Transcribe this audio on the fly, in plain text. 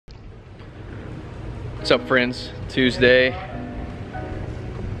What's up, friends? Tuesday,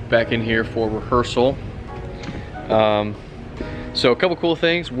 back in here for rehearsal. So a couple cool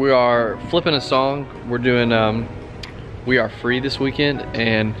things. We are flipping a song. We're doing We Are Free this weekend,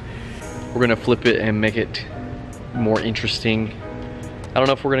 and we're gonna flip it and make it more interesting. I don't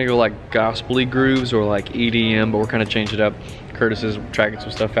know if we're gonna go like gospel-y grooves or like EDM, but we're kind of changing it up. Curtis is tracking some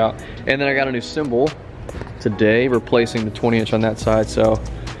stuff out. And then I got a new cymbal today, replacing the 20-inch on that side. So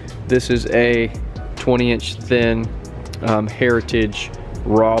this is a 20-inch thin Heritage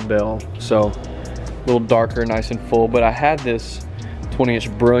raw bell. So a little darker, nice and full. But I had this 20-inch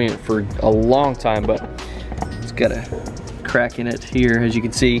Brilliant for a long time, but it's got a crack in it here, as you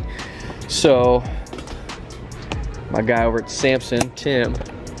can see. So my guy over at Samson, Tim,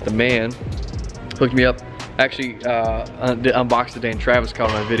 the man, hooked me up. Actually, unboxed today, and Travis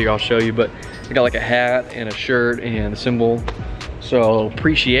caught on my video. I'll show you, but I got like a hat and a shirt and a cymbal. So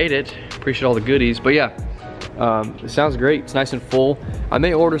appreciate it. Appreciate all the goodies. But yeah, it sounds great. It's nice and full. I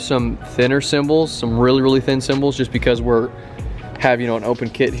may order some thinner cymbals, some really thin cymbals, just because we're have, you know, an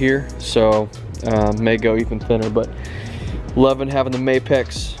open kit here. So may go even thinner. But loving having the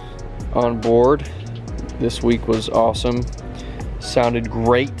Mapex on board. This week was awesome. Sounded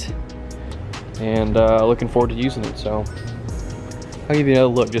great, and looking forward to using it. So I'll give you another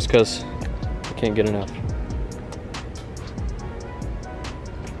look just because I can't get enough.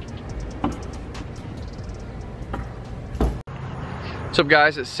 What's up,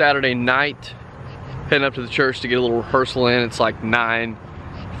 guys? It's Saturday night, heading up to the church to get a little rehearsal in. It's like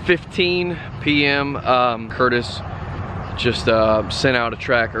 9:15 p.m. Curtis just sent out a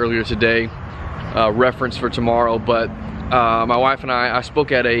track earlier today, reference for tomorrow, but my wife and I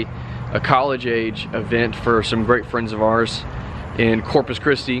spoke at a college age event for some great friends of ours in Corpus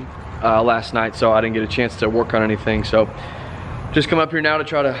Christi last night, so I didn't get a chance to work on anything. So just come up here now to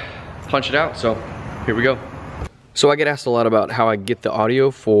try to punch it out. So here we go. So I get asked a lot about how I get the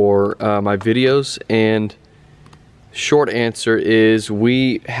audio for my videos, and short answer is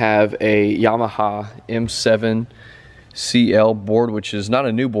we have a Yamaha M7 CL board, which is not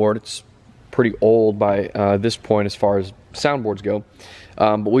a new board. It's pretty old by this point as far as soundboards go.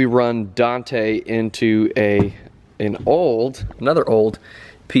 But we run Dante into another old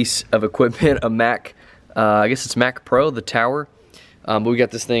piece of equipment, a Mac, I guess it's Mac Pro, the tower. But we got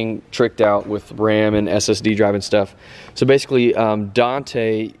this thing tricked out with RAM and SSD drive and stuff. So basically,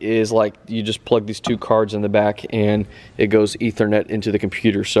 Dante is like, you just plug these two cards in the back and it goes Ethernet into the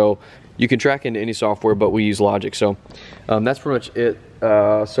computer. So you can track into any software, but we use Logic. So that's pretty much it.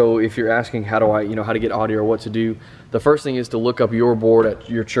 So if you're asking how do I, how to get audio or what to do, the first thing is to look up your board at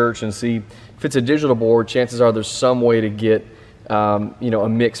your church and see if it's a digital board. Chances are there's some way to get a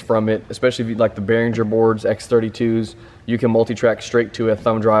mix from it, especially if you like the Behringer boards, X32s. You can multi-track straight to a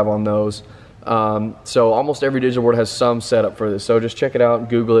thumb drive on those. So almost every digital board has some setup for this. So just check it out,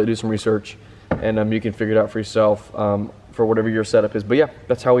 Google it, do some research, and you can figure it out for yourself for whatever your setup is. But yeah,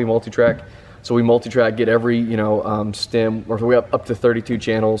 that's how we multi-track. So we multi-track, get every stem, or we up to 32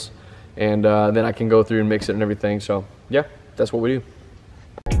 channels, and then I can go through and mix it and everything. So yeah, that's what we do.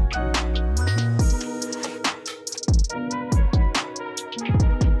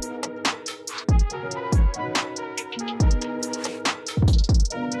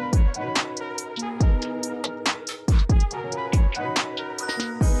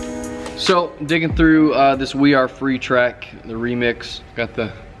 So digging through this We Are Free track, the remix, got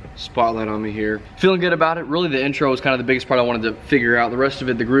the spotlight on me here. Feeling good about it. Really the intro is kind of the biggest part I wanted to figure out. The rest of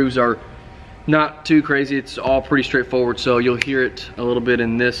it, the grooves are not too crazy. It's all pretty straightforward, so you'll hear it a little bit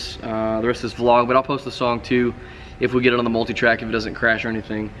in this, the rest of this vlog, but I'll post the song too if we get it on the multi-track, if it doesn't crash or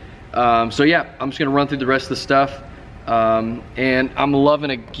anything. So yeah, I'm just gonna run through the rest of the stuff. And I'm loving,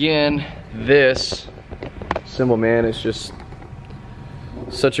 again, this cymbal, man. It's just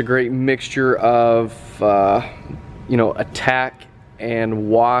such a great mixture of attack and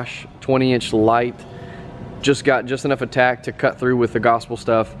wash. 20-inch light, just got just enough attack to cut through with the gospel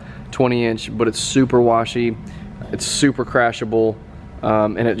stuff. 20-inch, but it's super washy, it's super crashable,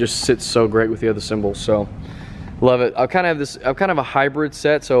 and it just sits so great with the other cymbals. So love it. I kind of a hybrid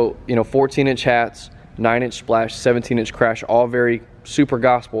set. So 14-inch hats, 9-inch splash, 17-inch crash, all very super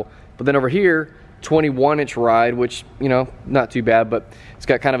gospel. But then over here, 21-inch ride, which not too bad, but it's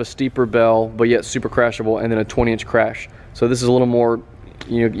got kind of a steeper bell, but yet super crashable, and then a 20-inch crash. So this is a little more,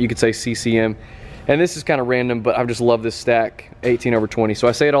 you could say CCM. And this is kind of random, but I just love this stack, 18/20. So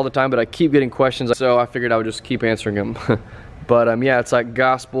I say it all the time, but I keep getting questions, so I figured I would just keep answering them. But yeah, it's like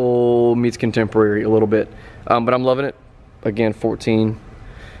gospel meets contemporary a little bit. But I'm loving it. Again, 14,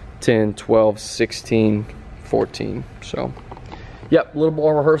 10, 12, 16, 14. So yep, a little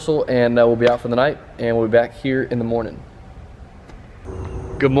more rehearsal, and we'll be out for the night, and we'll be back here in the morning.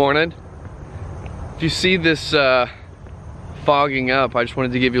 Good morning. If you see this fogging up, I just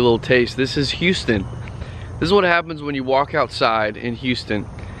wanted to give you a little taste. This is Houston. This is what happens when you walk outside in Houston.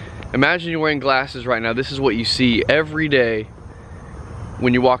 Imagine you're wearing glasses right now. This is what you see every day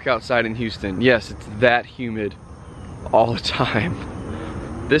when you walk outside in Houston. Yes, it's that humid all the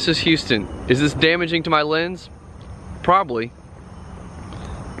time. This is Houston. Is this damaging to my lens? Probably.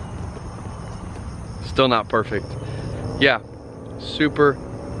 Still not perfect. Yeah, super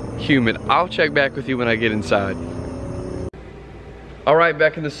humid. I'll check back with you when I get inside. All right,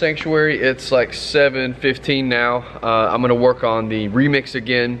 back in the sanctuary. It's like 7:15 now. I'm gonna work on the remix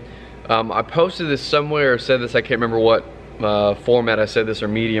again. I posted this somewhere or said this, I can't remember what format I said this or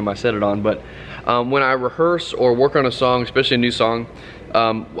medium I said it on, but when I rehearse or work on a song, especially a new song,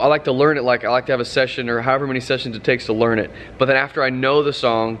 I like to learn it. Like, I like to have a session or however many sessions it takes to learn it. But then after I know the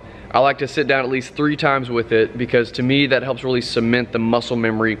song, I like to sit down at least 3 times with it, because to me that helps really cement the muscle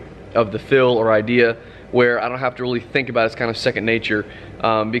memory of the fill or idea, where I don't have to really think about it. It's kind of second nature,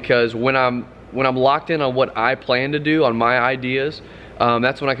 because when I'm locked in on what I plan to do, on my ideas,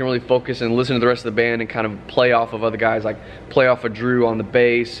 that's when I can really focus and listen to the rest of the band and kind of play off of other guys, like play off of Drew on the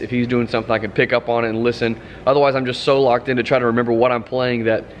bass. If he's doing something, I can pick up on it and listen. Otherwise, I'm just so locked in to try to remember what I'm playing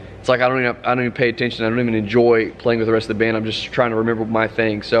that it's like I don't even pay attention. I don't even enjoy playing with the rest of the band. I'm just trying to remember my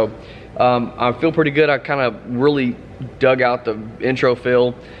thing. So I feel pretty good. I kind of really dug out the intro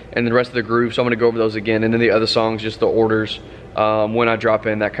fill and the rest of the groove, so I'm gonna go over those again, and then the other songs, just the orders, when I drop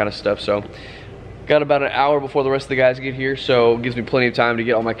in, that kind of stuff. So got about an hour before the rest of the guys get here, so it gives me plenty of time to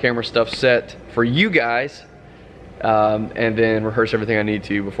get all my camera stuff set for you guys, and then rehearse everything I need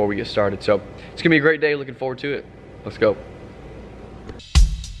to before we get started. So it's gonna be a great day. Looking forward to it. Let's go.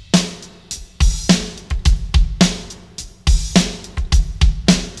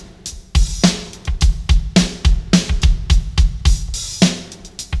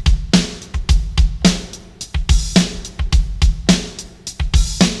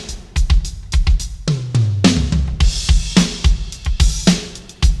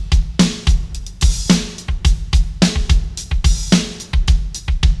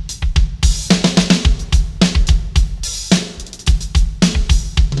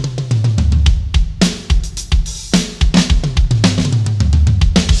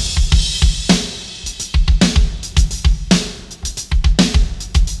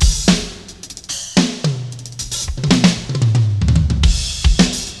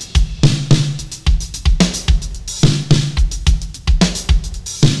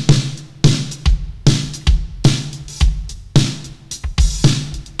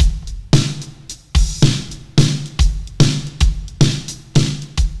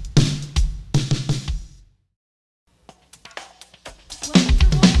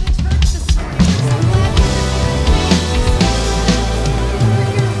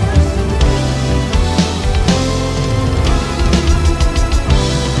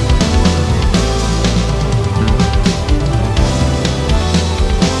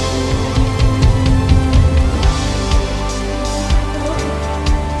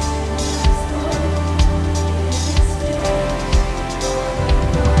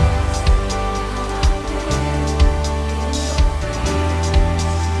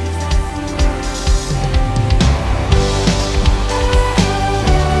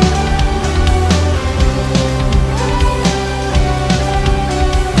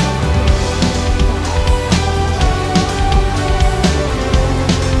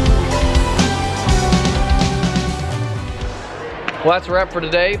 Well, that's a wrap for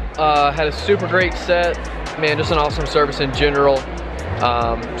today. Had a super great set. Man, just an awesome service in general.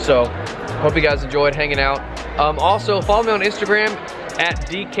 So hope you guys enjoyed hanging out. Also, follow me on Instagram at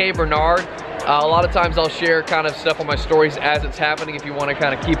DK Bernard. A lot of times I'll share kind of stuff on my stories as it's happening if you want to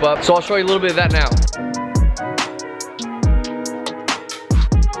kind of keep up. So I'll show you a little bit of that now.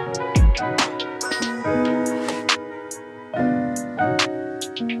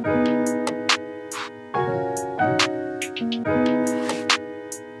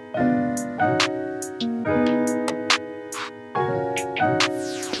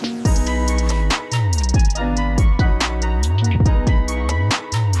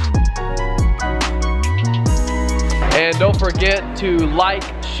 And don't forget to like,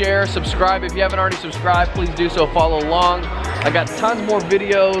 share, subscribe. If you haven't already subscribed, please do so. Follow along. I got tons more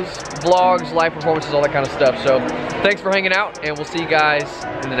videos, vlogs, live performances, all that kind of stuff. So thanks for hanging out, and we'll see you guys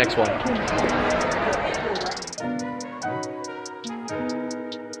in the next one.